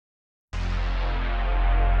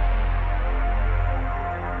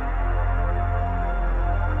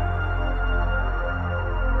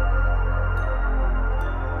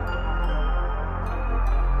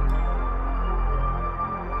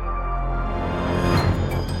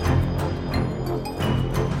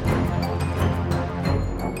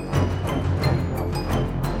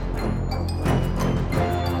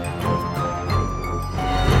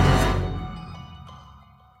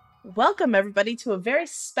Welcome everybody to a very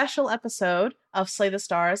special episode of Slay the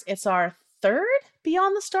Stars. It's our third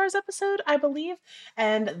Beyond the Stars episode, I believe.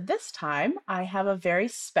 And this time I have a very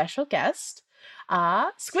special guest,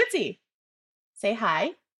 Squidsy. Say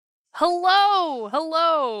hi. Hello,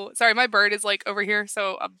 hello. Sorry, my bird is like over here,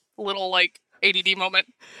 so a little like ADD moment.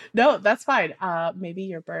 No, that's fine. Maybe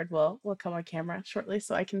your bird will come on camera shortly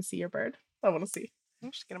so I can see your bird. I want to see. I'm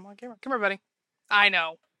just get him on camera. Come here, buddy. I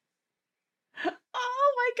know.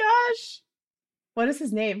 Oh my gosh. What is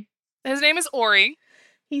his name? His name is Ori.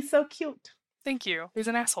 He's so cute. Thank you. He's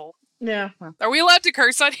an asshole. Yeah. Well. Are we allowed to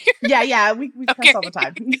curse on here? Yeah, we Okay. curse all the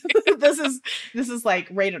time. This is like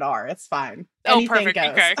rated R. It's fine. Oh, Anything perfect. goes.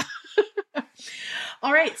 Okay.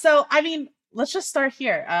 All right. So, I mean, let's just start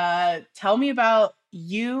here. Tell me about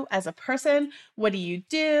you as a person. What do you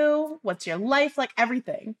do? What's your life like?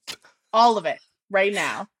 Everything. All of it right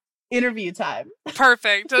now. Interview time.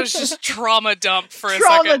 Perfect. It was just trauma dump for a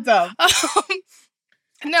Trauma second. dump.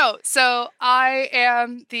 No, so I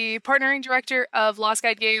am the partnering director of Lost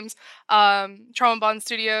Guide Games, Trauma Bond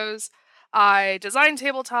Studios. I design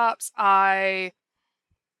tabletops. I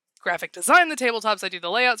graphic design the tabletops. I do the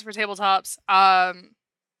layouts for tabletops. I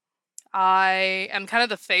am kind of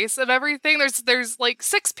the face of everything. There's like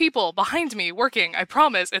 6 people behind me working. I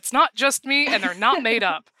promise. It's not just me, and they're not made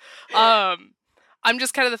up. I'm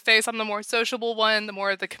just kind of the face. I'm the more sociable one, the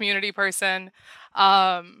more the community person.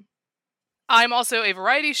 I'm also a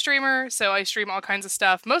variety streamer, so I stream all kinds of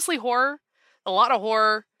stuff, mostly horror, a lot of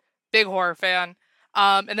horror, big horror fan.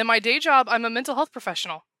 And then my day job, I'm a mental health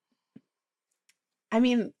professional. I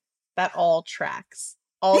mean, that all tracks.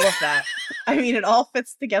 All of that. I mean, it all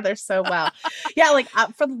fits together so well. Yeah, like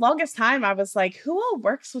for the longest time, I was like, who all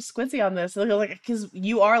works with Squidsy on this? Like, because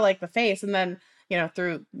you are like the face, and then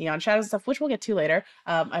through Neon Shadows and stuff, which we'll get to later.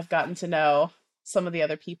 I've gotten to know some of the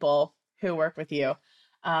other people who work with you.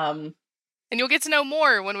 And you'll get to know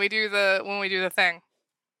more when we do the thing.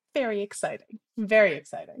 Very exciting. Very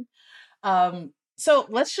exciting. So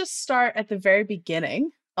let's just start at the very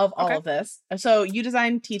beginning of all of this. So you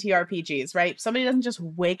design TTRPGs, right? Somebody doesn't just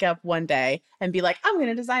wake up one day and be like, I'm going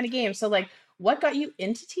to design a game. So like, what got you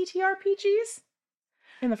into TTRPGs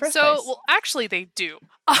in the first place? Well, actually they do.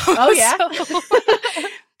 Oh yeah.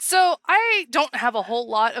 So I don't have a whole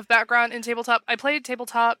lot of background in tabletop. I played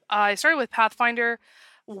tabletop. I started with Pathfinder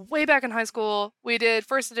way back in high school. We did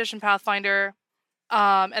first edition Pathfinder.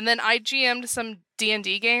 And then I GM'd some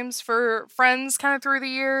D&D games for friends kind of through the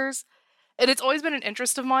years. And it's always been an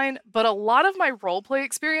interest of mine, but a lot of my roleplay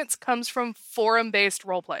experience comes from forum-based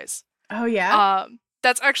roleplays. Oh, yeah?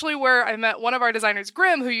 That's actually where I met one of our designers,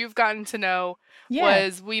 Grim, who you've gotten to know. Yeah.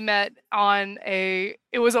 We met on it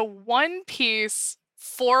was a one-piece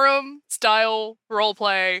forum-style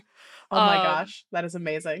roleplay. Oh my gosh, that is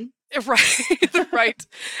amazing. Right, right.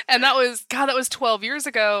 And that was 12 years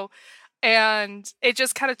ago. And it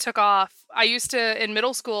just kind of took off. I used to, in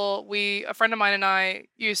middle school, a friend of mine and I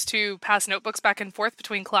used to pass notebooks back and forth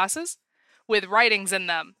between classes with writings in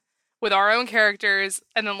them, with our own characters,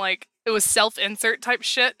 and then like, it was self-insert type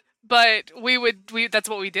shit. But that's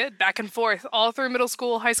what we did, back and forth, all through middle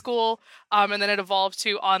school, high school, and then it evolved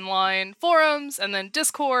to online forums, and then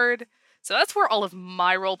Discord. So that's where all of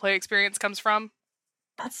my roleplay experience comes from.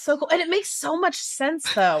 That's so cool. And it makes so much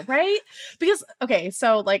sense though, right? Because, okay,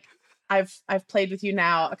 so like, I've played with you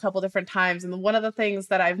now a couple different times, and one of the things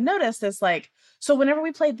that I've noticed is like, so whenever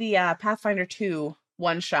we played the Pathfinder 2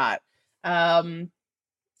 one shot,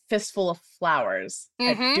 Fistful of Flowers,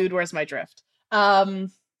 Dude, Where's My Drift?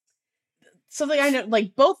 Something I know,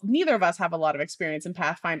 like neither of us have a lot of experience in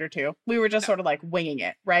Pathfinder 2. We were just sort of like winging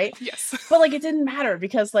it, right? Yes. But like it didn't matter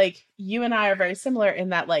because like you and I are very similar in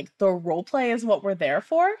that like the role play is what we're there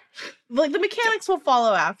for. Like the mechanics will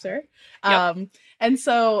follow after. Yep. And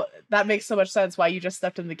so that makes so much sense why you just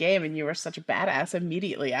stepped in the game and you were such a badass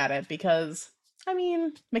immediately at it because I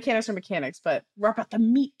mean, mechanics are mechanics, but we're about the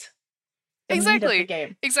meat. Exactly. Meat of the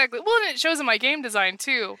game. Exactly. Well, and it shows in my game design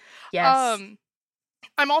too. Yes.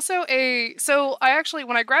 I'm also so I actually,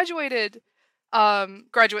 when I graduated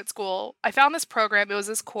graduate school, I found this program. It was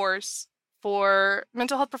this course for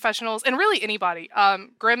mental health professionals and really anybody.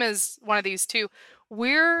 Grim is one of these too.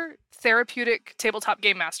 We're therapeutic tabletop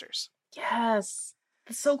game masters. Yes.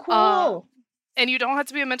 That's so cool. And you don't have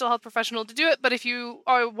to be a mental health professional to do it, but if you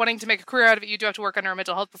are wanting to make a career out of it, you do have to work under a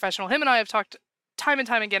mental health professional. Him and I have talked time and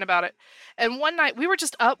time again about it. And one night we were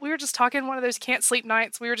just talking one of those can't sleep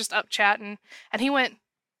nights. We were just up chatting, and he went,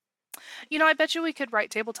 I bet you we could write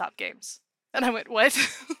tabletop games. And I went, what?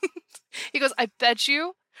 He goes, I bet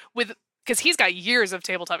you because he's got years of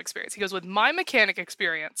tabletop experience. He goes, with my mechanic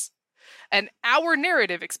experience and our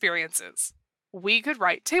narrative experiences, we could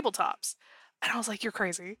write tabletops. And I was like, you're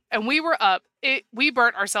crazy. And we were up. We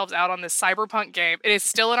burnt ourselves out on this cyberpunk game. It is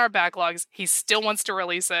still in our backlogs. He still wants to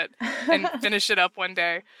release it and finish it up one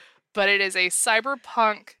day. But it is a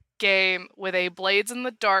cyberpunk game with a Blades in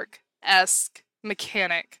the Dark-esque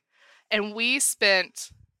mechanic. And we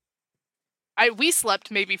slept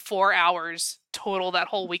maybe 4 hours total that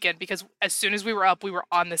whole weekend because as soon as we were up, we were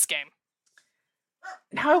on this game.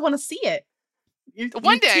 Now I want to see it.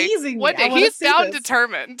 One day, he's bound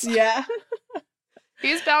determined. Yeah.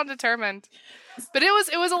 He's bound determined. But it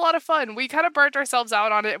was a lot of fun. We kind of burnt ourselves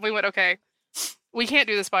out on it and we went, okay, we can't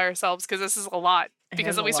do this by ourselves because this is a lot.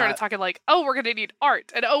 Because then we started talking like, oh, we're going to need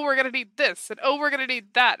art, and oh, we're going to need this, and oh, we're going to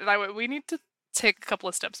need that. And I went, we need to take a couple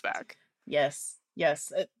of steps back. Yes.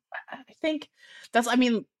 I think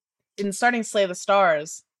in starting Slay the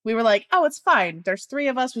Stars, we were like, oh, it's fine. There's 3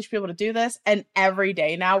 of us. We should be able to do this. And every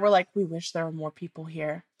day now we're like, we wish there were more people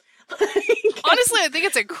here. Honestly, I think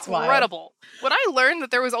it's incredible. When I learned that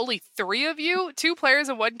there was only 3 of you, 2 players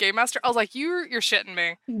and 1 game master, I was like, you're shitting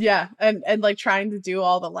me. Yeah, and like trying to do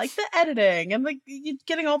all the like the editing and like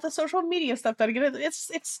getting all the social media stuff done.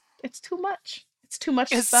 It's too much. It's too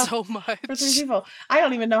much stuff. So much for 3 people. I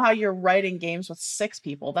don't even know how you're writing games with 6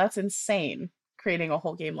 people. That's insane. Creating a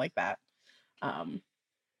whole game like that.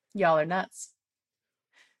 Y'all are nuts.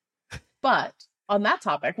 But on that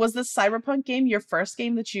topic, was the Cyberpunk game your first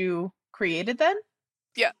game that you created then?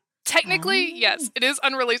 Yeah. Technically, yes. It is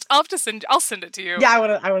unreleased. I'll send it to you. Yeah, I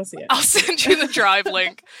want to see it. I'll send you the drive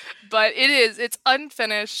link. But it's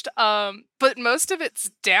unfinished. But most of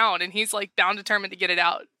it's down and he's like bound determined to get it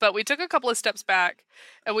out. But we took a couple of steps back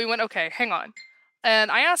and we went, okay, hang on.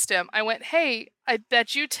 And I asked him, I went, hey, I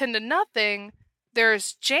bet you 10 to nothing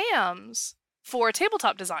there's jams for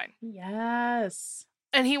tabletop design. Yes.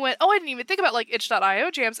 And he went, oh, I didn't even think about like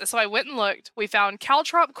itch.io jams. And so I went and looked. We found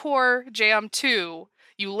Caltrop Core Jam 2.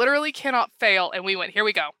 You literally cannot fail. And we went, here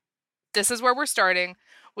we go. This is where we're starting.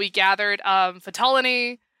 We gathered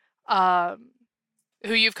Fatalini,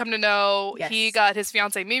 who you've come to know. Yes. He got his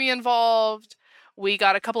fiance Mimi involved. We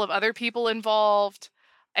got a couple of other people involved.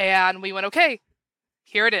 And we went, okay,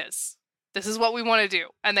 here it is. This is what we want to do.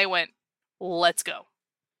 And they went, let's go.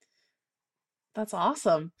 That's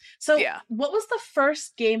awesome. So yeah. What was the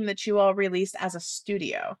first game that you all released as a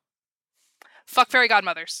studio? Fuck Fairy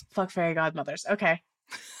Godmothers. Fuck Fairy Godmothers. Okay.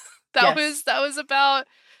 That was about, it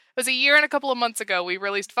was a year and a couple of months ago. We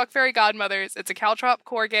released Fuck Fairy Godmothers. It's a Caltrop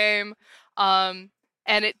core game. And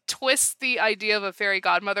it twists the idea of a fairy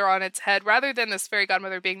godmother on its head. Rather than this fairy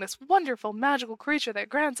godmother being this wonderful, magical creature that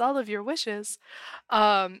grants all of your wishes,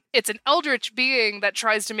 it's an eldritch being that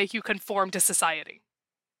tries to make you conform to society.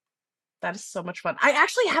 That is so much fun. I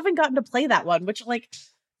actually haven't gotten to play that one, which like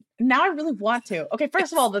now I really want to. Okay,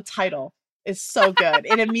 first of all, the title is so good.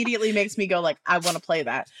 It immediately makes me go like, I want to play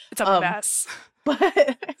that. It's a mess. But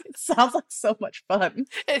it sounds like so much fun.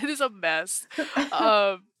 It is a mess.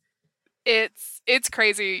 It's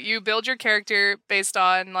crazy. You build your character based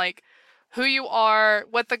on like who you are,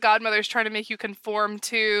 what the godmother's trying to make you conform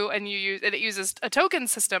to, and it uses a token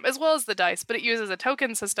system as well as the dice, but it uses a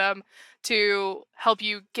token system to help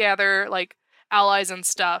you gather like allies and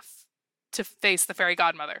stuff to face the fairy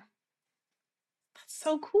godmother. That's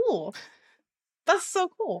so cool. That's so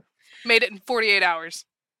cool. Made it in 48 hours.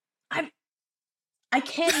 I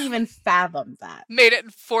can't even fathom that. Made it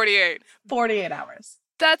in 48. 48 hours.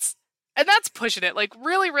 That's pushing it. Like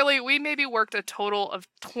really, we maybe worked a total of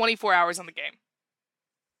 24 hours on the game.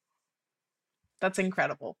 That's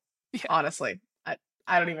incredible. Yeah. Honestly.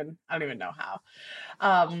 I don't even know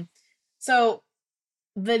how. So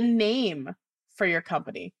the name for your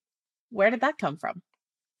company, where did that come from?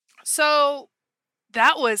 So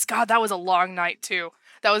that was a long night too.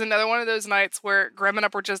 That was another one of those nights where Grim and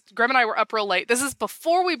I were up real late. This is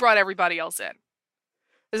before we brought everybody else in.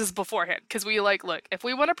 This is beforehand, because we look, if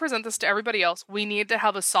we want to present this to everybody else, we need to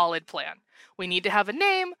have a solid plan. We need to have a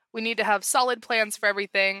name. We need to have solid plans for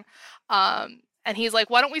everything. And he's like,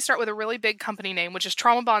 why don't we start with a really big company name, which is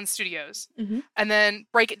Trauma Bond Studios, and then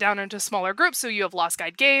break it down into smaller groups so you have Lost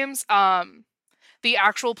Guide Games. The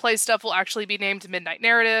actual play stuff will actually be named Midnight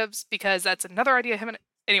Narratives, because that's another idea.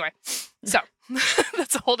 Anyway, so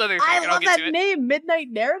that's a whole other thing. I love that name, Midnight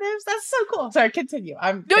Narratives. That's so cool. Sorry, continue.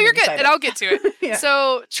 No, you're good, excited. And I'll get to it. Yeah.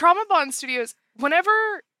 So Trauma Bond Studios,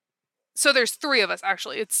 so there's 3 of us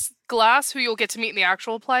actually. It's Glass, who you'll get to meet in the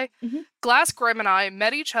actual play. Glass, Grim, and I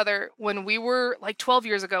met each other when we were like 12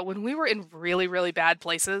 years ago, when we were in really, really bad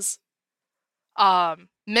places,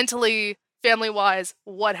 mentally, family-wise,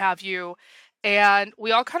 what have you. And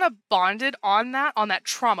we all kind of bonded on that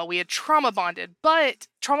trauma. We had trauma bonded, but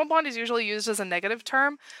trauma bond is usually used as a negative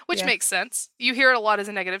term, which Yeah, makes sense. You hear it a lot as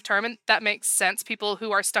a negative term, and that makes sense. People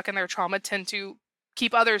who are stuck in their trauma tend to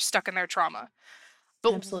keep others stuck in their trauma.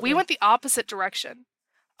 But we absolutely. went the opposite direction.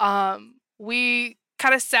 We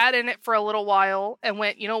kind of sat in it for a little while and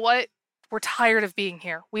went, you know what? We're tired of being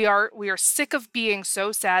here. We are sick of being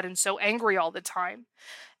so sad and so angry all the time.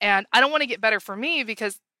 And I don't want to get better for me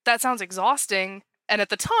because that sounds exhausting. And at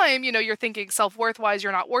the time, you're thinking self-worth wise,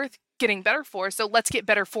 you're not worth getting better for. So let's get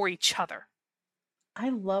better for each other. I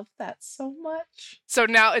love that so much. So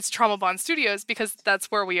now it's Trauma Bond Studios because that's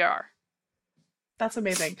where we are. That's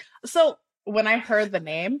amazing. So when I heard the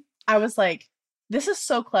name, I was like, this is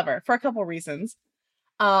so clever for a couple reasons.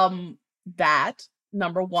 That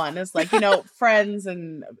number one is like, friends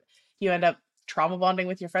and you end up trauma bonding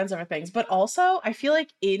with your friends over things. But also, I feel like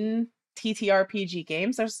in TTRPG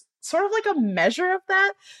games, there's sort of like a measure of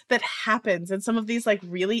that happens in some of these like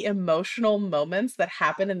really emotional moments that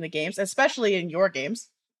happen in the games, especially in your games,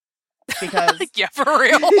 because Yeah, for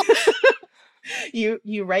real.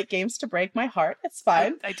 you write games to break my heart. It's I,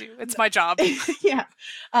 fine. I do. It's my job. Yeah.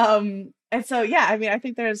 And so yeah, I mean, I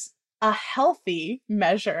think there's a healthy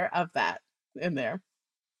measure of that in there.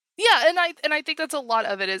 Yeah, and I think that's a lot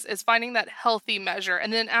of it is finding that healthy measure.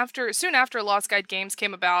 And then soon after Lost Guide games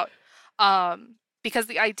came about, because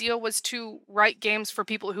the idea was to write games for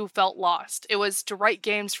people who felt lost. It was to write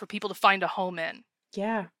games for people to find a home in.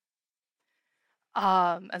 Yeah.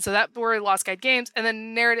 And so that were Lost Guide games, and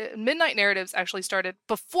then Midnight Narratives actually started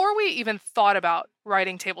before we even thought about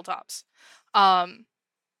writing tabletops. Um,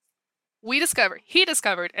 he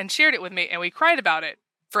discovered and shared it with me, and we cried about it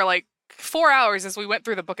for like 4 hours as we went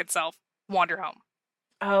through the book itself. Wander Home.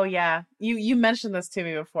 Oh yeah. You mentioned this to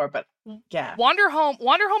me before, but yeah. Wander Home,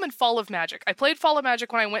 and Fall of Magic. I played Fall of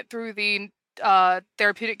Magic when I went through the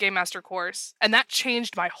therapeutic game master course, and that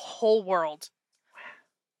changed my whole world.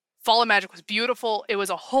 Fall of Magic was beautiful. It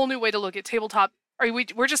was a whole new way to look at tabletop.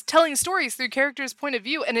 We're just telling stories through characters' point of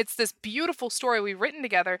view, and it's this beautiful story we've written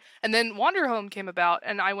together. And then Wander Home came about,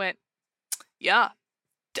 and I went, yeah,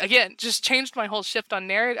 again, just changed my whole shift on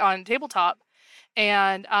tabletop.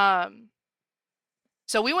 And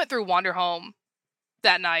so we went through Wander Home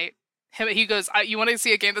that night. He goes, "You want to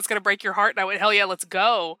see a game that's gonna break your heart?" And I went, "Hell yeah, let's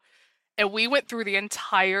go!" And we went through the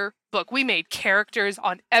entire book. We made characters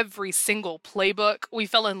on every single playbook. We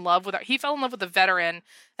fell in love with he fell in love with the veteran,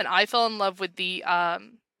 and I fell in love with the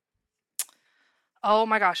oh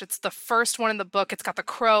my gosh, it's the first one in the book. It's got the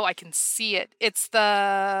crow. I can see it. It's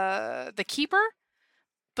the keeper,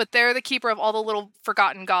 but they're the keeper of all the little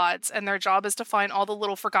forgotten gods, and their job is to find all the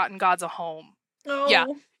little forgotten gods a home. Yeah,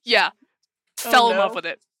 Oh. yeah. Oh Fell in love no. with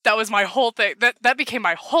it. That was my whole thing. That became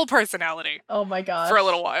my whole personality Oh my for a gosh.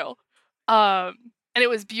 little while. And it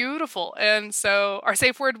was beautiful. And so our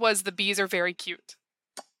safe word was the bees are very cute.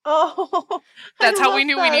 Oh, I That's how we love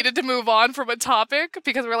knew we that. needed to move on from a topic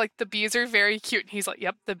because we're like, the bees are very cute. And he's like,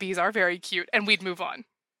 yep, the bees are very cute. And we'd move on.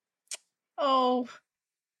 Oh,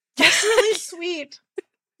 that's really sweet.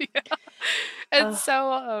 Yeah. And Oh,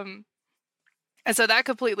 so,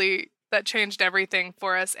 that changed everything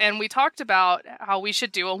for us. And we talked about how we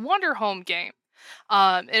should do a Wonder Home game.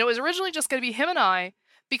 And it was originally just going to be him and I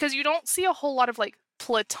because you don't see a whole lot of like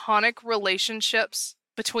platonic relationships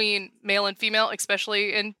between male and female,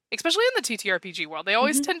 especially in the TTRPG world. They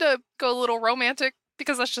always hmm. tend to go a little romantic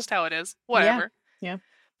because that's just how it is. Yeah. Whatever. Yeah.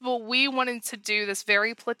 But we wanted to do this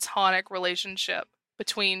very platonic relationship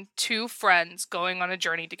between two friends going on a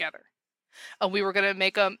journey together. And we were going to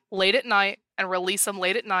make them late at night and release them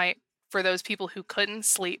late at night for those people who couldn't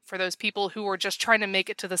sleep, for those people who were just trying to make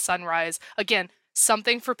it to the sunrise. Again,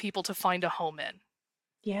 something for people to find a home in.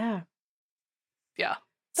 Yeah. Yeah.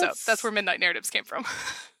 So that's where That's Midnight Narratives came from.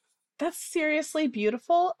 that's seriously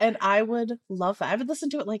beautiful, and I would love that. I would listen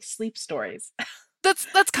to it like sleep stories. That's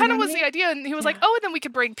You kind know of what I was the mean? idea. And he was like, Yeah. oh, and then we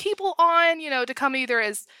could bring people on, to come either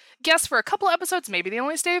as guests for a couple episodes. Maybe they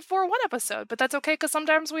only stay for one episode, but that's okay because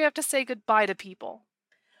sometimes we have to say goodbye to people.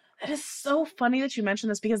 It is so funny that you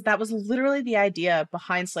mentioned this because that was literally the idea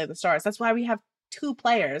behind Slay the Stars. That's why we have two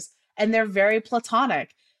players and they're very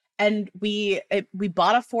platonic. And we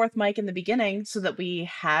bought a fourth mic in the beginning so that we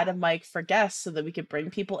had a mic for guests so that we could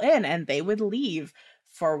bring people in and they would leave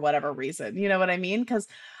for whatever reason. You know what I mean? Because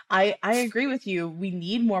I agree with you. We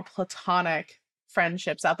need more platonic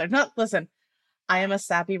friendships out there. Not listen, I am a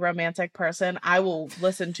sappy romantic person. I will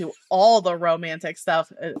listen to all the romantic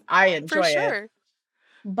stuff. I For enjoy it. sure.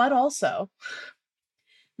 But also,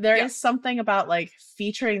 there Yeah. is something about like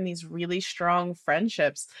featuring these really strong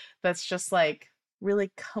friendships that's just like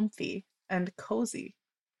really comfy and cozy.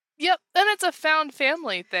 Yep, and it's a found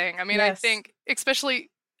family thing. I mean, I Yes, think especially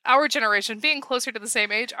our generation, being closer to the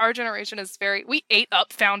same age, our generation is very we ate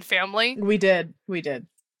up found family. we did. We did.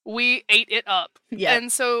 We ate it up. Yep.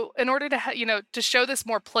 And so in order to to show this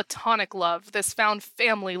more platonic love, this found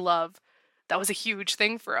family love, that was a huge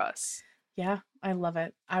thing for us. Yeah, I love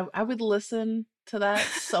it. I would listen to that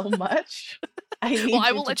so much. I Well, need I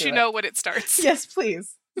you will to let do you it. know when it starts. Yes,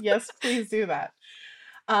 please. Yes, please do that.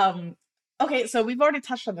 Um, okay, so we've already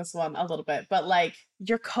touched on this one a little bit, but like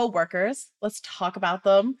your coworkers, let's talk about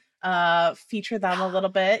them. Feature them a little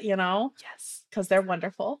bit, Yes. because they're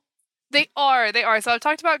wonderful. They are. They are. So I've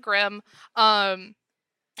talked about Grimm. Um,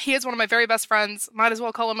 he is one of my very best friends. Might as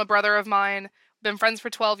well call him a brother of mine. Been friends for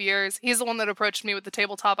 12 years. He's the one that approached me with the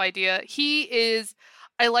tabletop idea.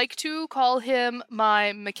 I like to call him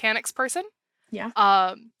my mechanics person. Yeah.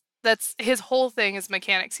 Um, that's his whole thing is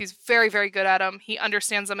mechanics. He's very, very good at them. He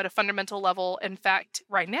understands them at a fundamental level. In fact,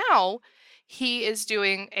 right now, he is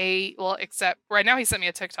doing except right now he sent me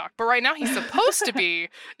a TikTok, but right now he's supposed to be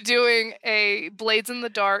doing a Blades in the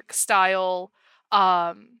Dark style.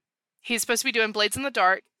 Um, he's supposed to be doing Blades in the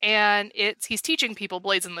Dark, and he's teaching people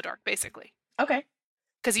Blades in the Dark, basically. Okay.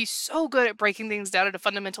 Because he's so good at breaking things down at a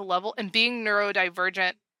fundamental level and being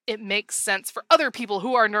neurodivergent, it makes sense for other people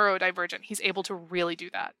who are neurodivergent. He's able to really do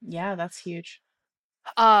that. Yeah, that's huge.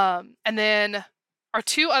 And then our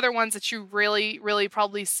two other ones that you really, really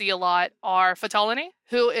probably see a lot are Fatalini,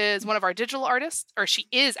 who is one of our digital artists, or she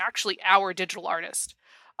is actually our digital artist.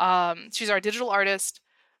 She's our digital artist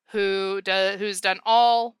who's done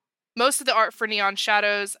most of the art for Neon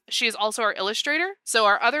Shadows. She is also our illustrator. So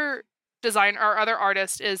our other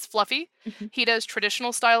artist is Fluffy. Mhm. He does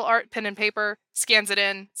traditional style art, pen and paper, scans it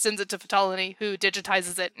in, sends it to Fatalini, who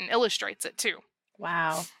digitizes it and illustrates it too.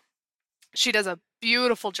 Wow. She does a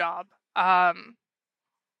beautiful job. Um,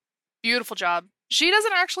 Beautiful job. She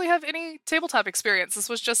doesn't actually have any tabletop experience. This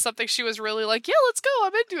was just something she was really like, yeah, let's go.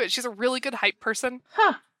 I'm into it. She's a really good hype person.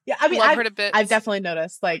 Huh. Yeah, I mean, Love I've her to I've bits. definitely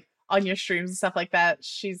noticed like on your streams and stuff like that.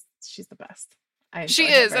 She's the best. I She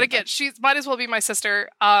enjoy her is, and very again, much. she might as well be my sister.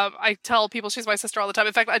 I tell people she's my sister all the time.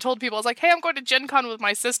 In fact, I told people I was like, "Hey, I'm going to Gen Con with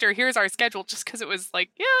my sister. Here's our schedule," just because it was like,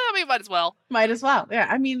 yeah, we might as well. Might as well. Yeah,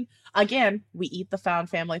 I mean, again, we eat the found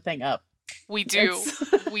family thing up. We do,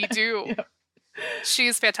 It's we do. yeah.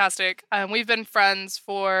 She's fantastic. We've been friends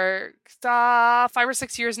for 5 or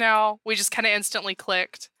 6 years now. We just kind of instantly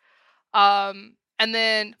clicked. And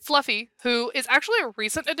then Fluffy, who is actually a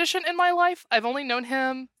recent addition in my life. I've only known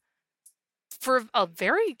him for a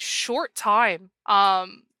very short time.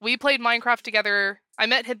 We played Minecraft together. I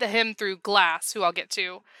met him through Glass, who I'll get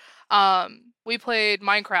to. We played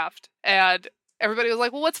Minecraft, and everybody was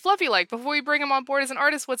like, "Well, what's Fluffy like?" Before we bring him on board as an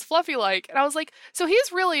artist, what's Fluffy like? And I was like, "So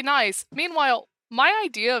he's really nice." Meanwhile, my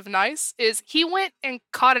idea of nice is he went and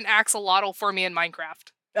caught an axolotl for me in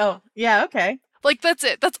Minecraft. Oh, yeah, okay. Like that's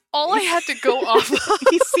it. That's all I had to go off of.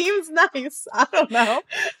 He seems nice. I don't know.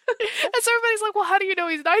 And so everybody's like, well, how do you know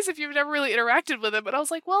he's nice if you've never really interacted with him? And I was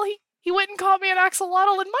like, well, he went and caught me an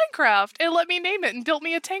axolotl in Minecraft and let me name it and built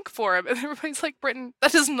me a tank for him. And everybody's like, Britton,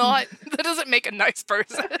 that doesn't make a nice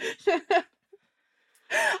person.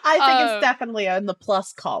 I think it's Um, definitely in the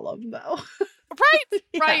plus column though. right,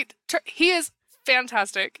 Yeah, right. He is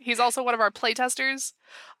fantastic. He's also one of our playtesters.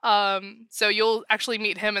 So you'll actually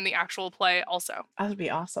meet him in the actual play also. that would be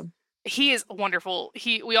awesome. He is wonderful.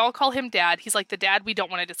 We all call him Dad. He's like the dad we don't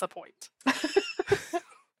want to disappoint.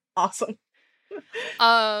 Awesome.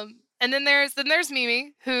 And then there's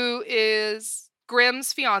Mimi, who is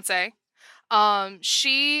Grimm's fiance.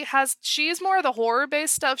 She's more of the horror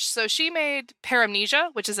based stuff. So she made Paramnesia,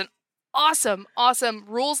 which is an awesome, awesome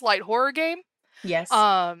rules light horror game. Yes.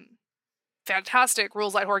 Fantastic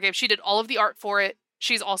rules light horror game. She did all of the art for it.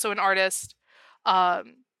 She's also an artist.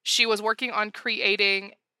 She was working on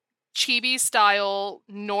creating chibi style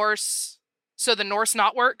Norse, so the Norse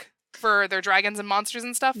knotwork for their dragons and monsters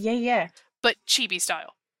and stuff, Yeah, yeah. but chibi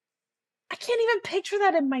style. I can't even picture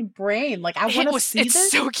that in my brain. Like I want to see It's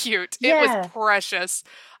this. so cute. It Yeah. was precious.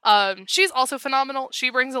 She's also phenomenal. She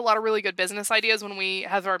brings a lot of really good business ideas when we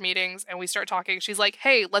have our meetings and we start talking. She's like,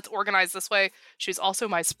 hey, let's organize this way. She's also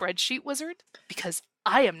my spreadsheet wizard because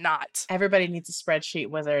I am not. Everybody needs a spreadsheet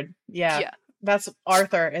wizard. Yeah. Yeah, That's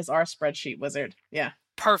Arthur is our spreadsheet wizard. Yeah.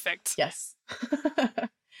 perfect. Yes.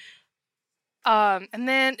 And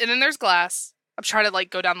then there's Glass. I'm trying to like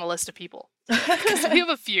go down the list of people. Because we have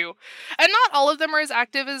a few. And not all of them are as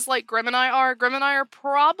active as like Grim and I are. Grim,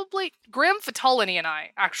 Fatalini, and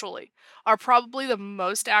I, actually, are probably the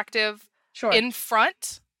most active Sure. in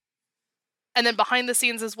front. And then behind the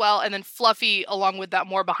scenes as well. And then Fluffy along with that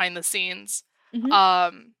more behind the scenes. Mhm.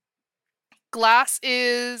 Um Glass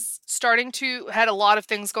is starting to had a lot of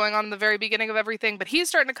things going on in the very beginning of everything, but he's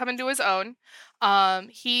starting to come into his own.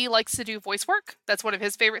 He likes to do voice work. That's one of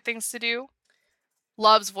his favorite things to do.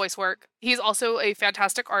 Loves voice work. He's also a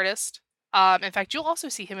fantastic artist. In fact, you'll also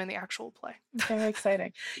see him in the actual play. Very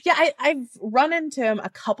exciting. Yeah, I've run into him a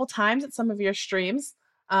couple times at some of your streams.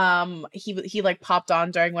 He like popped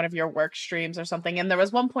on during one of your work streams or something, and there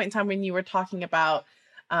was one point in time when you were talking about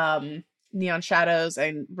Neon Shadows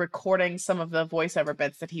and recording some of the voiceover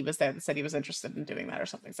bits that he was there that said he was interested in doing that or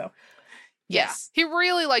something. So yes. Yeah, he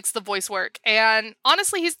really likes the voice work, and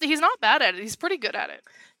honestly, he's not bad at it. He's pretty good at it.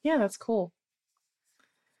 Yeah, that's cool.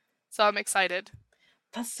 So I'm excited.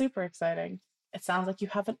 That's super exciting. It sounds like you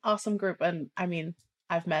have an awesome group, and I mean,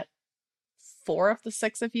 I've met 4 of the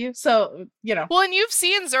 6 of you, so you know. Well, and you've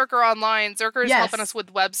seen Zerker online. Zerker is helping us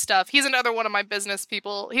with web stuff. He's another one of my business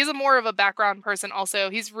people. He's a more of a background person also.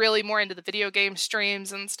 He's really more into the video game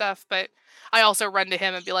streams and stuff, but I also run to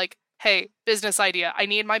him and be like, hey, business idea. I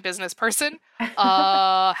need my business person.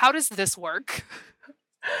 How does this work?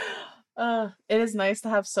 It is nice to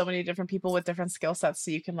have so many different people with different skill sets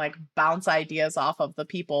so you can like bounce ideas off of the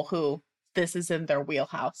people who this is in their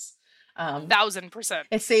wheelhouse. 1000%.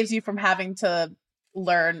 It saves you from having to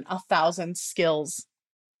learn 1,000 skills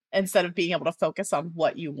instead of being able to focus on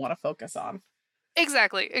what you want to focus on.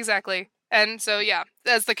 Exactly. And so, yeah,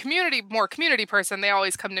 as the more community person, they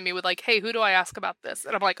always come to me with like, hey, who do I ask about this?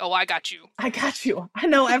 And I'm like, oh, I got you. I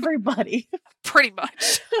know everybody. Pretty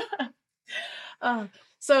much.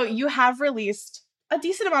 So you have released a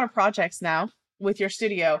decent amount of projects now with your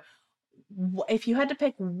studio. If you had to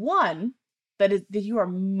pick one that you are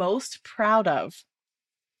most proud of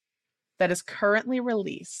that is currently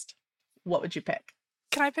released, what would you pick?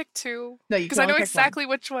 Can I pick 2? No, you can. Because I know exactly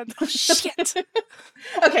which one. Oh, shit.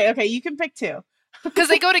 Okay, you can pick 2. Because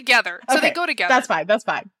they go together. So okay, they go together. That's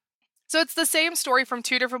fine. So it's the same story from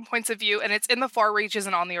 2 different points of view, and it's in the far reaches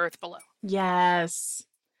and on the earth below. Yes.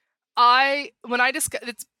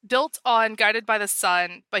 It's built on Guided by the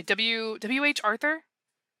Sun by W.H. Arthur,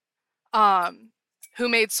 who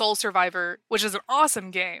made Soul Survivor, which is an awesome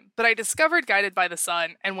game. But I discovered Guided by the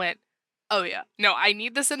Sun and went, oh yeah, no, I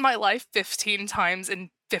need this in my life 15 times in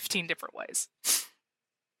 15 different ways.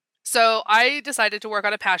 So I decided to work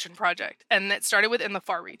on a passion project, and it started with In the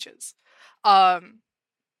Far Reaches.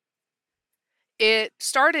 It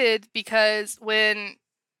started because when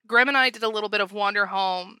Graham and I did a little bit of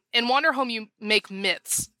Wanderhome. In Wanderhome, you make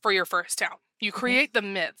myths for your first town. You create the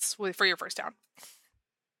myths for your first town.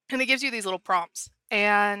 And it gives you these little prompts.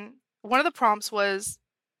 And one of the prompts was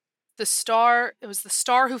the star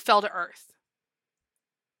who fell to Earth.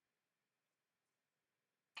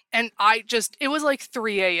 And it was like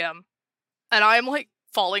 3 a.m. And I'm like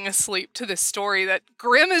falling asleep to this story that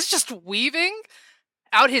Grimm is just weaving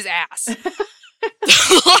out his ass.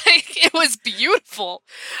 Like, it was beautiful.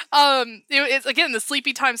 It's again the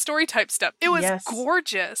sleepy time story type stuff. It was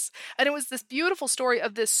gorgeous. And it was this beautiful story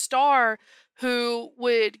of this star who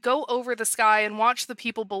would go over the sky and watch the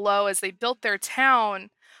people below as they built their town.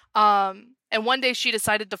 And one day she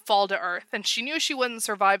decided to fall to Earth, and she knew she wouldn't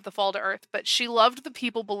survive the fall to Earth, but she loved the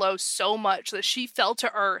people below so much that she fell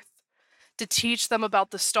to Earth to teach them about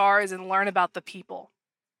the stars and learn about the people.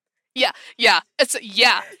 Yeah. This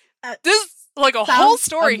like a whole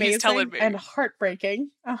story he's telling me. And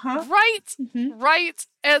heartbreaking. Right. Mm-hmm. Right.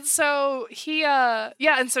 And so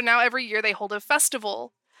and so now every year they hold a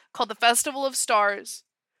festival called the Festival of Stars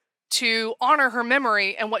to honor her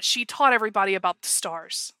memory and what she taught everybody about the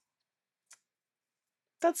stars.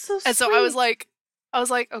 That's so sweet. And so I was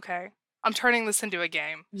like, okay, I'm turning this into a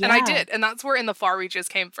game. Yeah. And I did. And that's where In the Far Reaches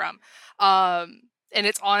came from. And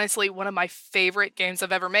it's honestly one of my favorite games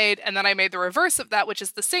I've ever made. And then I made the reverse of that, which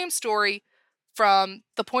is the same story from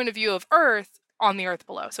the point of view of Earth on the Earth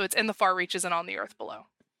below. So it's In the Far Reaches and on the Earth below.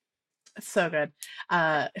 It's so good.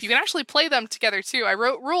 You can actually play them together too. I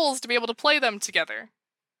wrote rules to be able to play them together.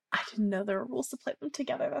 I didn't know there were rules to play them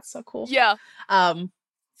together. That's so cool. Yeah.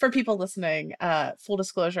 For people listening, full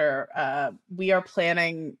disclosure, we are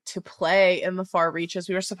planning to play In the Far Reaches.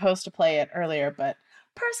 We were supposed to play it earlier, but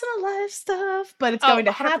personal life stuff, but it's going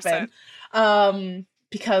to happen.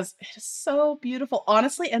 Because it is so beautiful.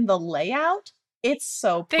 Honestly, and the layout, it's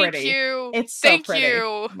so pretty. Thank you. It's so pretty.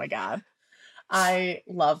 Oh my god. I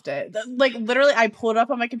loved it. Like, literally, I pulled it up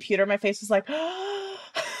on my computer. My face was like,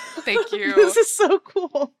 thank you. This is so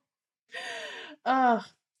cool.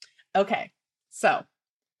 Okay. So,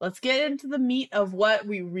 let's get into the meat of what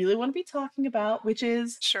we really want to be talking about, which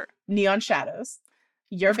is Neon Shadows.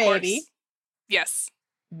 Your baby. Course. Yes.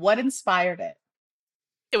 What inspired it?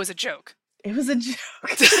 It was a joke. It was a joke.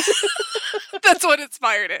 That's what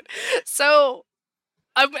inspired it. So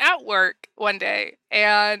I'm at work one day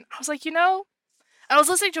and I was like, I was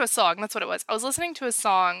listening to a song. That's what it was. I was listening to a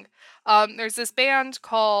song. There's this band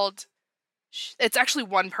called, it's actually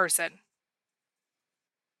one person.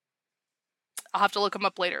 I'll have to look them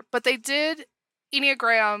up later. But they did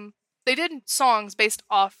Enneagram, they did songs based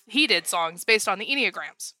off, he did songs based on the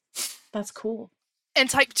Enneagrams. That's cool. And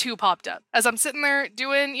type 2 popped up. As I'm sitting there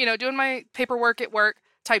doing my paperwork at work,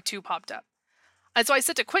 type 2 popped up. And so I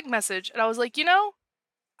sent a quick message and I was like,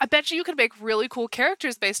 I bet you could make really cool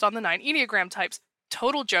characters based on the 9 Enneagram types.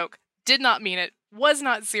 Total joke. Did not mean it. Was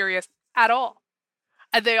not serious at all.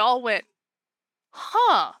 And they all went,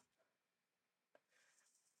 huh.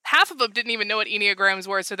 Half of them didn't even know what Enneagrams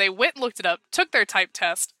were, so they went and looked it up, took their type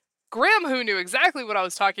test. Graham, who knew exactly what I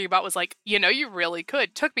was talking about, was like, you really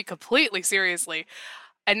could. Took me completely seriously.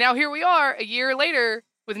 And now here we are, a year later,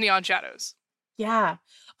 with Neon Shadows. Yeah.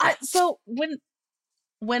 So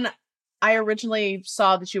when I originally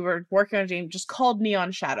saw that you were working on a game just called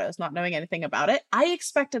Neon Shadows, not knowing anything about it, I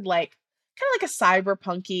expected kind of like a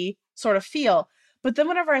cyberpunky sort of feel. But then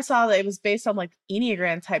whenever I saw that it was based on like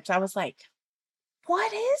Enneagram types, I was like,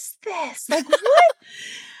 what is this? Like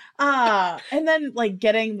what? And then like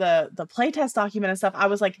getting the playtest document and stuff, I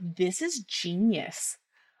was like, this is genius.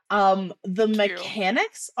 The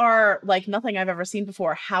mechanics are like nothing I've ever seen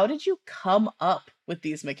before. How did you come up with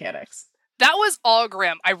these mechanics? That was all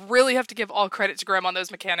Graham. I really have to give all credit to Graham on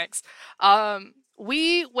those mechanics.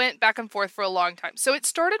 We went back and forth for a long time. So it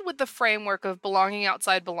started with the framework of belonging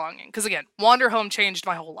outside belonging. Because again, Wander Home changed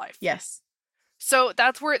my whole life. Yes. So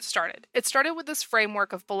that's where it started. It started with this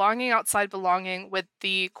framework of belonging outside belonging with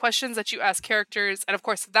the questions that you ask characters. And of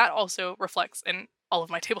course, that also reflects in all of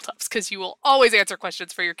my tabletops because you will always answer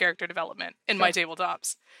questions for your character development in my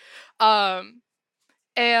tabletops. And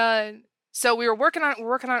so we were working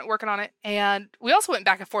on it. And we also went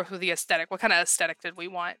back and forth with the aesthetic. What kind of aesthetic did we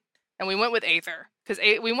want? And we went with Aether because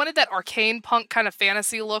we wanted that arcane punk kind of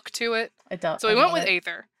fantasy look to it. So we went with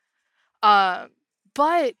Aether.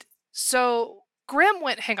 So Graham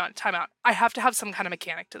went, hang on, time out. I have to have some kind of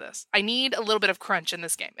mechanic to this. I need a little bit of crunch in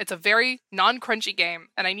this game. It's a very non-crunchy game,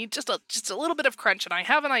 and I need just a little bit of crunch, and I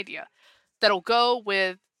have an idea that'll go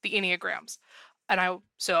with the Enneagrams.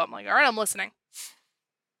 So I'm like, all right, I'm listening.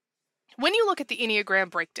 When you look at the Enneagram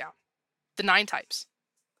breakdown, the 9 types,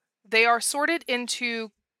 they are sorted into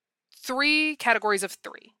 3 categories of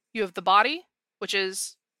 3. You have the body, which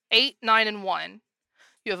is 8, 9, and 1.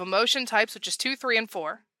 You have emotion types, which is 2, 3, and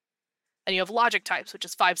 4. And you have logic types, which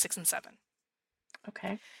is 5, 6, and 7.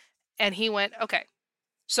 Okay. And he went, okay,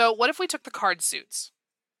 so what if we took the card suits?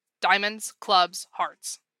 Diamonds, clubs,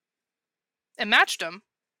 hearts. And matched them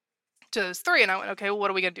to those 3. And I went, okay, well,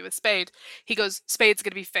 what are we going to do with spade? He goes, spade's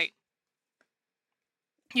going to be fate.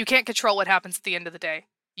 You can't control what happens at the end of the day.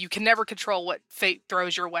 You can never control what fate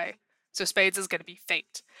throws your way. So spades is going to be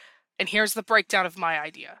fate. And here's the breakdown of my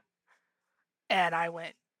idea. And I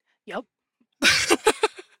went, yep.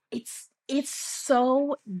 It's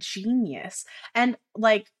so genius. And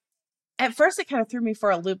like at first it kind of threw me for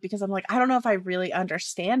a loop because I'm like, I don't know if I really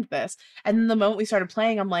understand this. And then the moment we started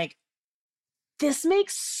playing, I'm like, this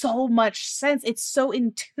makes so much sense. It's so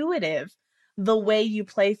intuitive the way you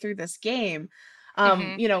play through this game.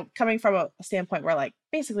 Coming from a standpoint where like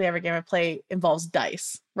basically every game I play involves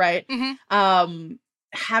dice, right?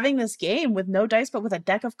 Having this game with no dice but with a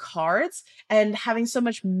deck of cards and having so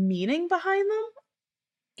much meaning behind them,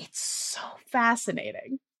 it's so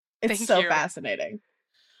fascinating. It's so fascinating.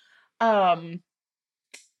 During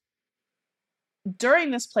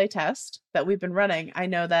this playtest that we've been running, I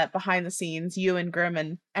know that behind the scenes, you and Grim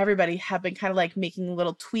and everybody have been kind of like making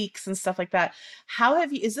little tweaks and stuff like that.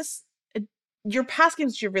 Is this your past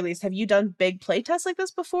games you've released? Have you done big playtests like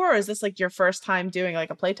this before, or is this like your first time doing like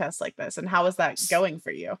a playtest like this? And how is that going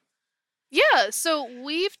for you? Yeah, so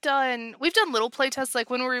we've done little playtests, like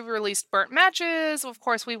when we released Burnt Matches. Of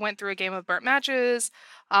course, we went through a game of Burnt Matches.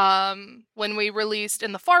 When we released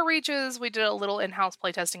In the Far Reaches, we did a little in-house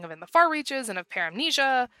playtesting of In the Far Reaches and of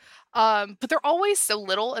Paramnesia. But they're always so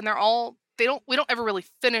little, and we don't ever really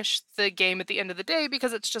finish the game at the end of the day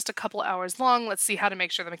because it's just a couple hours long. Let's see how to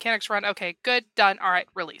make sure the mechanics run. Okay, good, done. All right,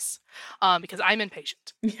 release. Because I'm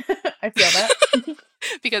impatient. I feel that.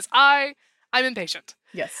 Because I'm impatient.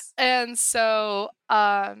 Yes. And so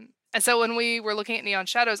when we were looking at Neon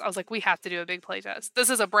Shadows, I was like, we have to do a big playtest. This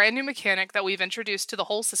is a brand new mechanic that we've introduced to the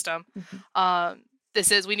whole system.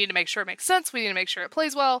 We need to make sure it makes sense. We need to make sure it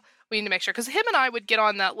plays well. We need to make sure, because him and I would get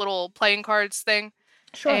on that little playing cards thing.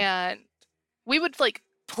 Sure. And we would like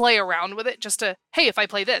play around with it just to, hey, if I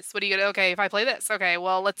play this, what do you get? Okay, if I play this, okay,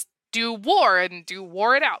 well, let's do war and do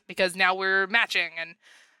war it out because now we're matching. And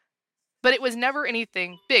but it was never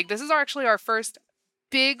anything big. This is actually our first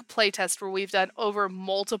big playtest where we've done over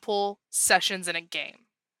multiple sessions in a game.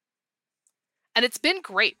 And it's been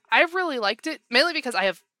great. I've really liked it, mainly because I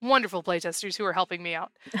have wonderful playtesters who are helping me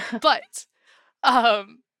out. But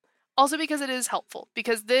um also because it is helpful.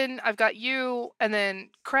 Because then I've got you and then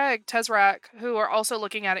Craig, Tezrak, who are also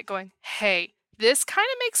looking at it going, hey, this kind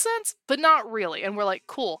of makes sense, but not really. And we're like,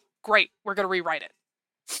 cool, great, we're going to rewrite it.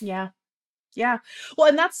 Yeah. Yeah. Well,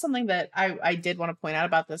 and that's something that I did want to point out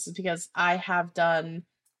about this is because I have done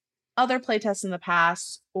other playtests in the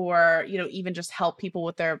past, or, you know, even just help people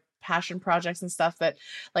with their passion projects and stuff that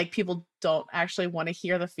like people don't actually want to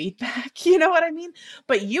hear the feedback. You know what I mean?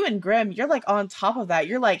 But you and Grim, you're like on top of that.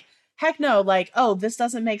 You're like, heck no, like, oh, this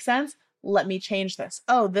doesn't make sense. Let me change this.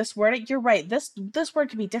 Oh, this word, you're right. This word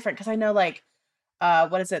could be different because I know like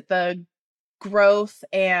what is it? The growth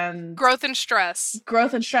and Growth and stress.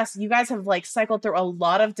 growth and stress. You guys have like cycled through a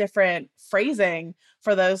lot of different phrasing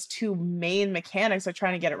for those two main mechanics of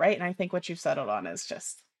trying to get it right. And I think what you've settled on is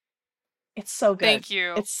just, it's so good. Thank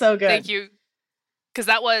you. It's so Thank good. you. Because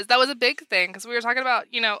that was a big thing. Because we were talking about,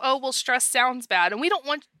 oh, well, stress sounds bad. And we don't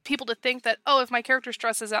want people to think that, oh, if my character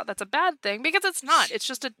stresses out, that's a bad thing. Because it's not. It's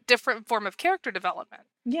just a different form of character development.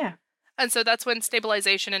 Yeah. And so that's when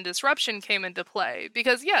stabilization and disruption came into play.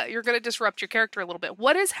 Because, yeah, you're going to disrupt your character a little bit.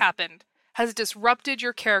 What has happened has disrupted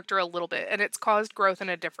your character a little bit, and it's caused growth in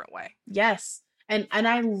a different way. Yes. And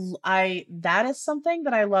I that is something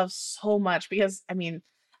that I love so much because I mean,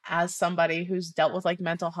 as somebody who's dealt with like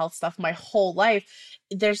mental health stuff my whole life,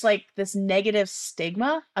 there's like this negative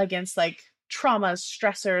stigma against like traumas,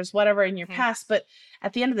 stressors, whatever in your Hmm. past, but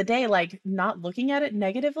at the end of the day, like not looking at it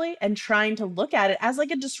negatively and trying to look at it as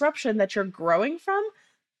like a disruption that you're growing from,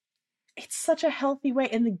 it's such a healthy way.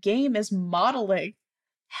 And the game is modeling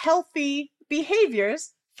healthy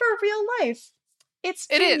behaviors for real life. It's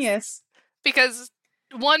It is. genius. Because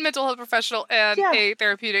one mental health professional and Yeah. a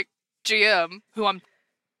therapeutic GM, who I'm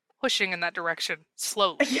pushing in that direction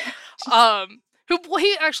slowly, Yeah. who well,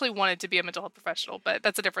 he actually wanted to be a mental health professional, but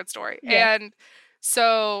that's a different story. Yeah. And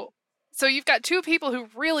so you've got two people who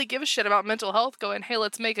really give a shit about mental health going, hey,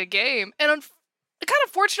 let's make a game. And kind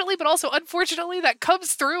of fortunately, but also unfortunately, that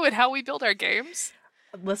comes through in how we build our games.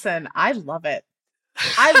 Listen, I love it.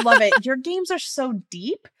 I love it. Your games are so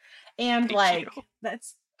deep and Thank like you.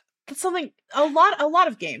 that's something a lot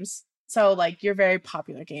of games. So like your very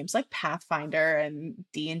popular games like Pathfinder and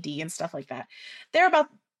D&D and stuff like that.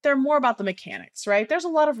 They're more about the mechanics, right? There's a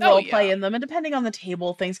lot of Oh, role play yeah. in them and depending on the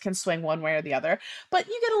table things can swing one way or the other. But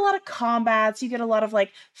you get a lot of combats, you get a lot of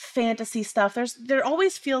like fantasy stuff. There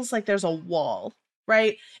always feels like there's a wall,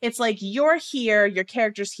 right? It's like you're here, your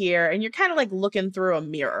character's here, and you're kind of like looking through a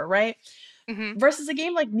mirror, right? Hmm. Versus a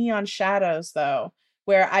game like Neon Shadows, though,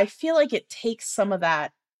 where I feel like it takes some of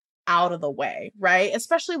that out of the way, right?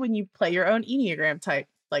 Especially when you play your own Enneagram type,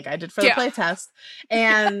 like I did for the Yeah. playtest.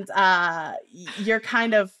 And you're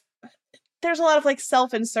kind of, there's a lot of like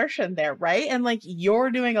self-insertion there, right? And like you're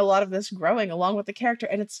doing a lot of this growing along with the character,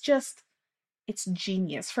 and it's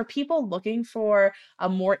genius. For people looking for a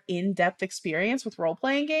more in-depth experience with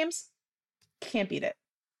role-playing games, can't beat it.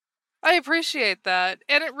 I appreciate that.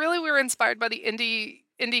 And it really, we were inspired by the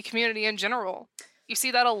indie community in general. You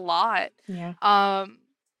see that a lot. Yeah. Um,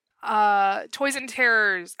 Toys and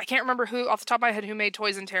Terrors. I can't remember who off the top of my head who made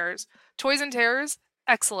Toys and Terrors. Toys and Terrors,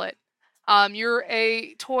 excellent. You're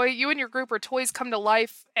a toy. You and your group are toys come to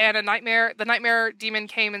life, and the nightmare demon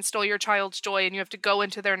came and stole your child's joy, and you have to go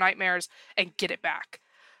into their nightmares and get it back.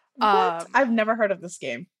 What? Um, I've never heard of this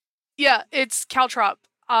game. yeah, it's Caltrop.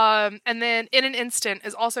 And then In an Instant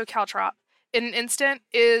is also Caltrop. In an Instant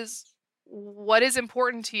is what is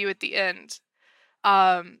important to you at the end.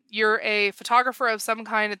 You're a photographer of some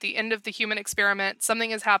kind at the end of the human experiment.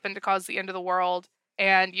 Something has happened to cause the end of the world,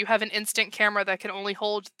 and you have an instant camera that can only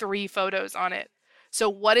hold 3 photos on it. So,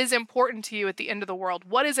 what is important to you at the end of the world?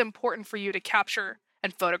 What is important for you to capture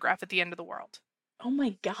and photograph at the end of the world? Oh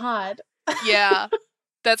my god. Yeah,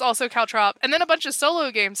 that's also Caltrop. And then a bunch of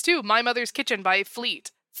solo games too. My Mother's Kitchen by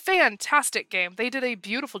Fleet. Fantastic game. They did a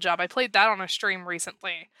beautiful job. I played that on a stream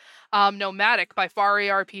recently. Nomadic by Fari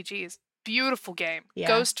RPGs. Beautiful game. Yeah.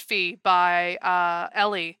 Ghost Fee by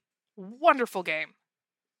Ellie. Wonderful game.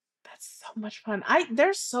 That's so much fun.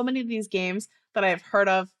 There's so many of these games that I've heard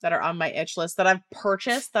of that are on my itch list that I've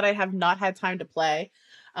purchased that I have not had time to play.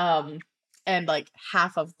 And like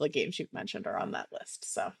half of the games you've mentioned are on that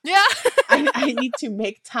list. So Yeah. I need to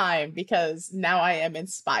make time because now I am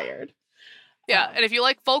inspired. Yeah. And if you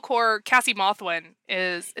like folk horror, Cassie Mothwin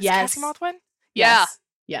is Yes. Cassie Mothwin? Yeah.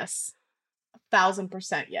 Yes.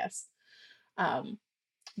 1000% yes. Um,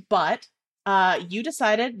 but you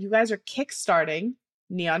decided you guys are kickstarting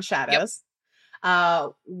Neon Yep. Shadows.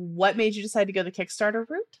 What made you decide to go the Kickstarter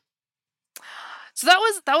route? So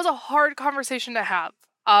that was a hard conversation to have.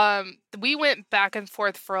 We went back and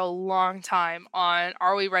forth for a long time on,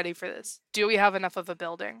 are we ready for this? Do we have enough of a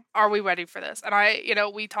building? Are we ready for this? And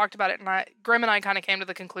we talked about it, and Grim and I kind of came to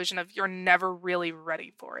the conclusion of you're never really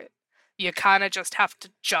ready for it. You kind of just have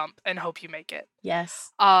to jump and hope you make it.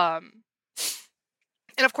 Yes.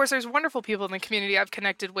 And of course, there's wonderful people in the community I've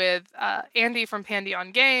connected with. Andy from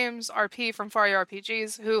Pandion Games, RP from Fari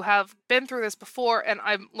RPGs, who have been through this before, and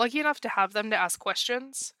I'm lucky enough to have them to ask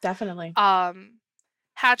questions. Definitely.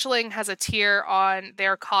 Hatchling has a tier on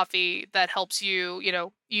their coffee that helps you,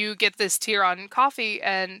 you get this tier on coffee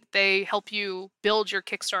and they help you build your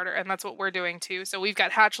Kickstarter, and that's what we're doing too. So we've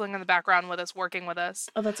got Hatchling in the background with us, working with us.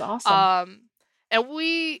 Oh, that's awesome.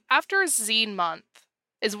 And after Zine month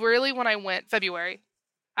is really when I went, February,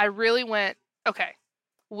 I really went, okay,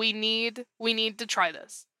 we need to try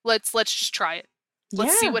this. Let's just try it.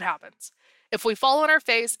 Let's see what happens. If we fall on our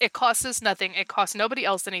face, it costs us nothing. It costs nobody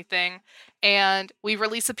else anything. And we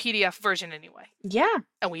release a PDF version anyway. Yeah.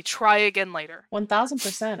 And we try again later.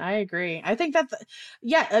 1000%. I agree. I think that,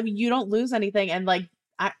 I mean, you don't lose anything. And like,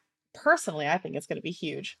 I think it's going to be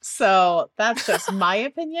huge. So that's just my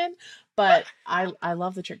opinion. But I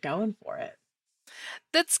love that you're going for it.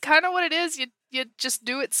 That's kind of what it is. You just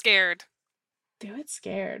do it scared. Do it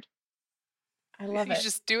scared. I love it. You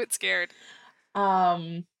just do it scared.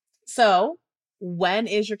 So when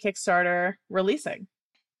is your Kickstarter releasing?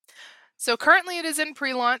 So currently it is in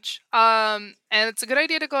pre-launch, and it's a good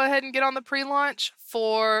idea to go ahead and get on the pre-launch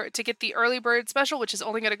to get the early bird special, which is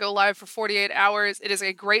only going to go live for 48 hours. It is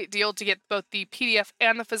a great deal to get both the PDF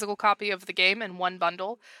and the physical copy of the game in one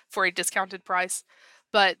bundle for a discounted price.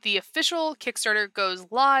 But the official Kickstarter goes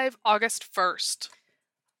live August 1st.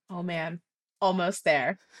 Oh man, almost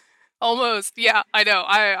there. Almost, yeah, I know.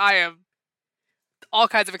 I am all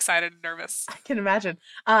kinds of excited and nervous. I can imagine.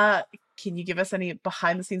 Can you give us any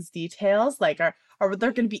behind the scenes details? Like, are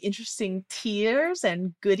there going to be interesting tiers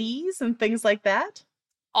and goodies and things like that?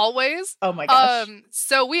 Always. Oh my gosh.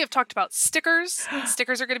 So we have talked about stickers.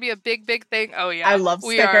 Stickers are going to be a big thing. Oh yeah. I love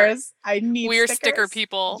stickers. We're sticker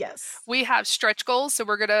people. Yes. We have stretch goals. So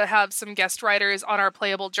we're going to have some guest writers on our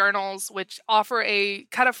playable journals, which offer a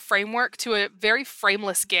kind of framework to a very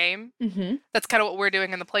frameless game. Mm-hmm. That's kind of what we're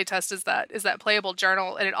doing in the playtest is that playable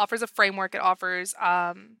journal. And it offers a framework. It offers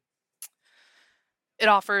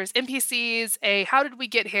NPCs, a how did we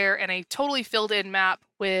get here, and a totally filled in map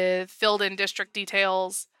with filled in district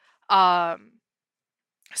details. So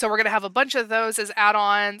we're going to have a bunch of those as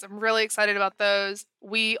add-ons. I'm really excited about those.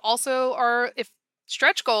 We also if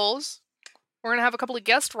stretch goals, we're going to have a couple of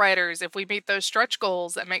guest writers if we meet those stretch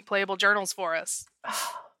goals that make playable journals for us.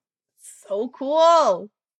 Oh, so cool.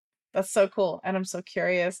 That's so cool. And I'm so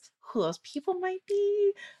curious who those people might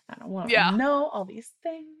be. I don't want to know all these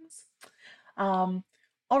things.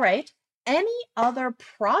 All right. Any other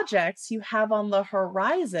projects you have on the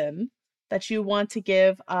horizon that you want to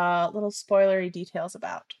give little spoilery details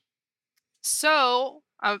about? So,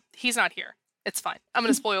 he's not here. It's fine. I'm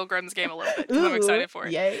going to spoil Grim's game a little bit because I'm excited for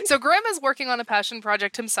it. Yay. So Grim is working on a passion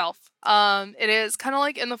project himself. It is kind of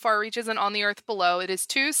like In the Far Reaches and On the Earth Below. It is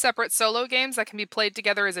 2 separate solo games that can be played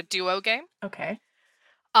together as a duo game. Okay.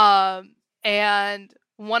 And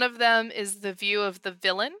one of them is the view of the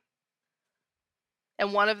villain.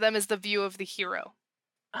 And one of them is the view of the hero.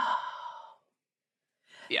 Oh.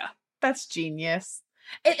 Yeah. That's genius.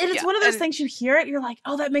 And it's one of those things you hear it, you're like,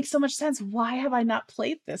 oh, that makes so much sense. Why have I not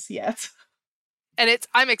played this yet? And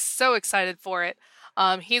I'm so excited for it.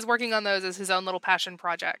 He's working on those as his own little passion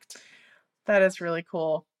project. That is really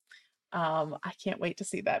cool. I can't wait to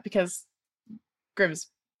see that because Grim's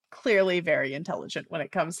clearly very intelligent when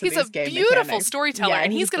it comes to these game mechanics. He's a beautiful storyteller,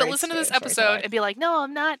 and he's going to listen to this episode and be like, no,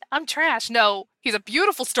 I'm not. I'm trash. No, he's a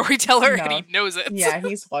beautiful storyteller, and he knows it. Yeah,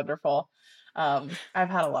 he's wonderful. I've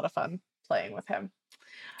had a lot of fun playing with him.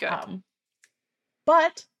 Good.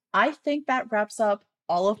 But I think that wraps up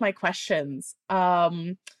all of my questions.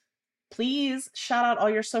 Please shout out all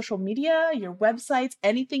your social media, your websites,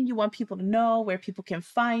 anything you want people to know, where people can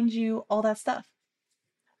find you, all that stuff.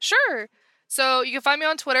 Sure. So you can find me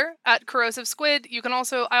on Twitter at Corrosive Squid.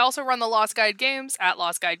 I also run the Lost Guide Games at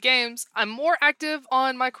Lost Guide Games. I'm more active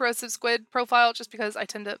on my Corrosive Squid profile just because I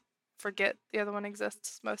tend to forget the other one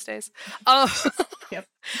exists most days. Yep.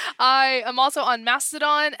 I am also on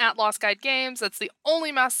Mastodon at Lost Guide Games. That's the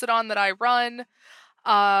only Mastodon that I run.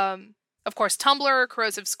 Of course, Tumblr,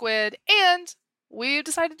 Corrosive Squid, and we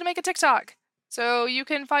decided to make a TikTok. So you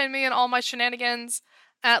can find me in all my shenanigans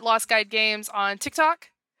at Lost Guide Games on TikTok.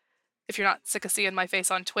 If you're not sick of seeing my face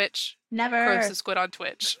on Twitch, Never. Corrosive Squid on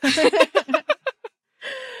Twitch.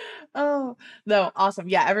 Oh, no, awesome.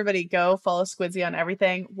 Yeah, everybody go follow Squidsy on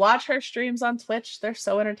everything. Watch her streams on Twitch. They're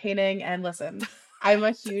so entertaining. And listen, I'm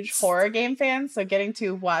a huge horror game fan, so getting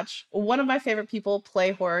to watch one of my favorite people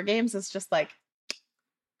play horror games is just like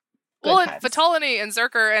good Well, and times. Vitalini and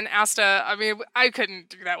Zerker and Asta, I mean, I couldn't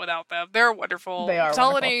do that without them. They're wonderful. They are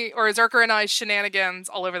wonderful. Vitalini or Zerker and I shenanigans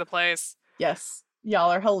all over the place. Yes,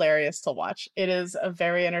 y'all are hilarious to watch. It is a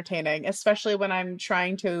very entertaining, especially when I'm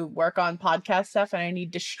trying to work on podcast stuff and I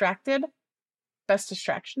need distracted. Best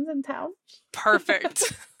distractions in town.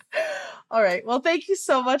 Perfect. All right. Well, thank you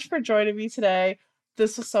so much for joining me today.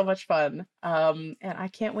 This was so much fun. And I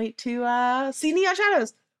can't wait to see Neon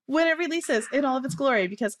Shadows when it releases in all of its glory,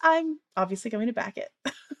 because I'm obviously going to back it.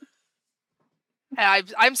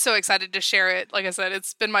 I'm so excited to share it. Like I said,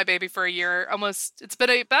 it's been my baby for a year. Almost, it's been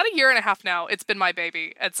about a year and a half now. It's been my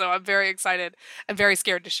baby. And so I'm very excited and very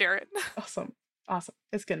scared to share it. Awesome. Awesome.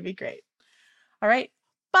 It's going to be great. All right.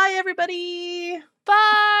 Bye, everybody.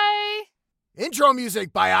 Bye. Intro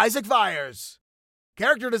music by Isaac Vyers.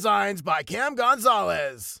 Character designs by Cam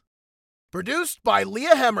Gonzalez. Produced by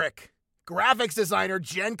Leah Hemrick. Graphics designer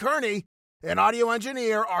Jen Kearney. And audio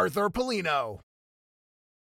engineer Arthur Polino.